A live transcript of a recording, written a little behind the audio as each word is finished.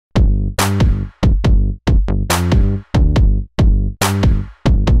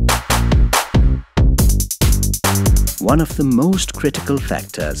one of the most critical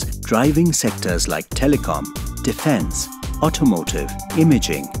factors driving sectors like telecom, defense, automotive,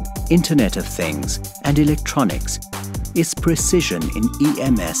 imaging, Internet of Things, and electronics is precision in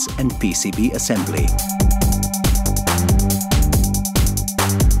EMS and PCB assembly.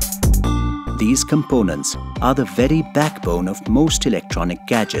 These components are the very backbone of most electronic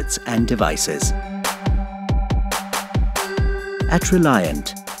gadgets and devices. At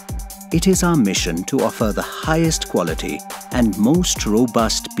Reliant, it is our mission to offer the highest quality and most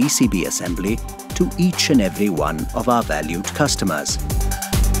robust PCB assembly to each and every one of our valued customers.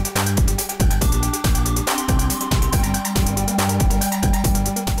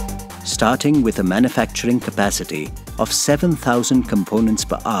 Starting with a manufacturing capacity of 7,000 components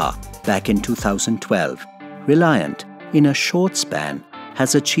per hour back in 2012, Reliant, in a short span,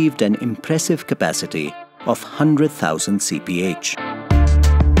 has achieved an impressive capacity of 100,000 CPH.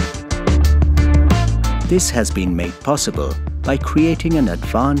 This has been made possible by creating an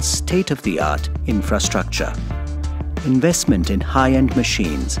advanced state-of-the-art infrastructure, investment in high-end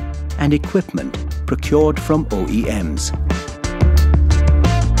machines, and equipment procured from OEMs.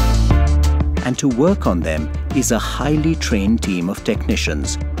 And to work on them is a highly trained team of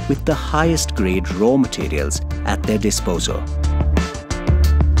technicians with the highest grade raw materials at their disposal.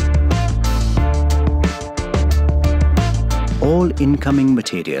 All incoming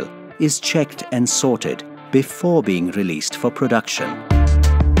material is checked and sorted before being released for production.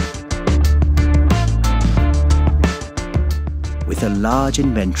 With a large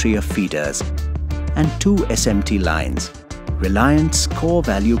inventory of feeders and 2 SMT lines, Reliant's core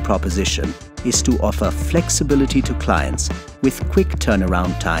value proposition is to offer flexibility to clients with quick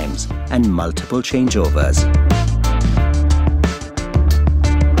turnaround times and multiple changeovers.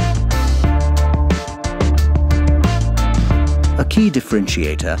 A key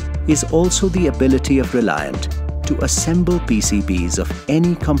differentiator is also the ability of Reliant to assemble PCBs of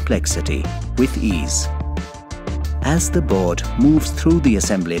any complexity with ease. As the board moves through the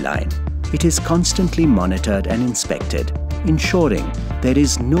assembly line, it is constantly monitored and inspected, ensuring there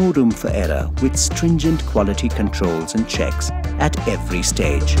is no room for error with stringent quality controls and checks at every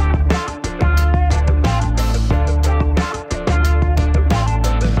stage.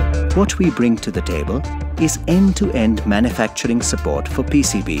 What we bring to the table is end-to-end manufacturing support for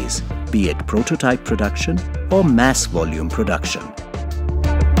PCBs, be it prototype production or mass volume production.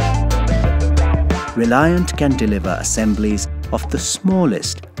 Reliant can deliver assemblies of the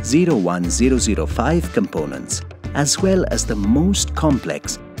smallest 01005 components as well as the most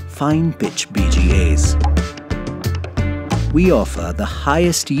complex fine-pitch BGAs. We offer the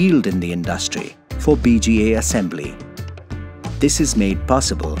highest yield in the industry for BGA assembly. This is made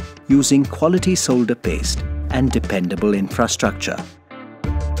possible using quality solder paste and dependable infrastructure.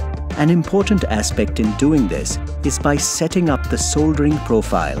 An important aspect in doing this is by setting up the soldering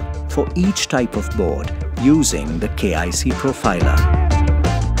profile for each type of board using the KIC profiler.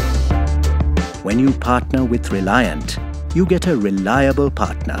 When you partner with Reliant, you get a reliable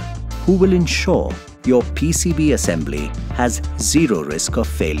partner who will ensure your PCB assembly has zero risk of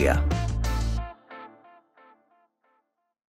failure.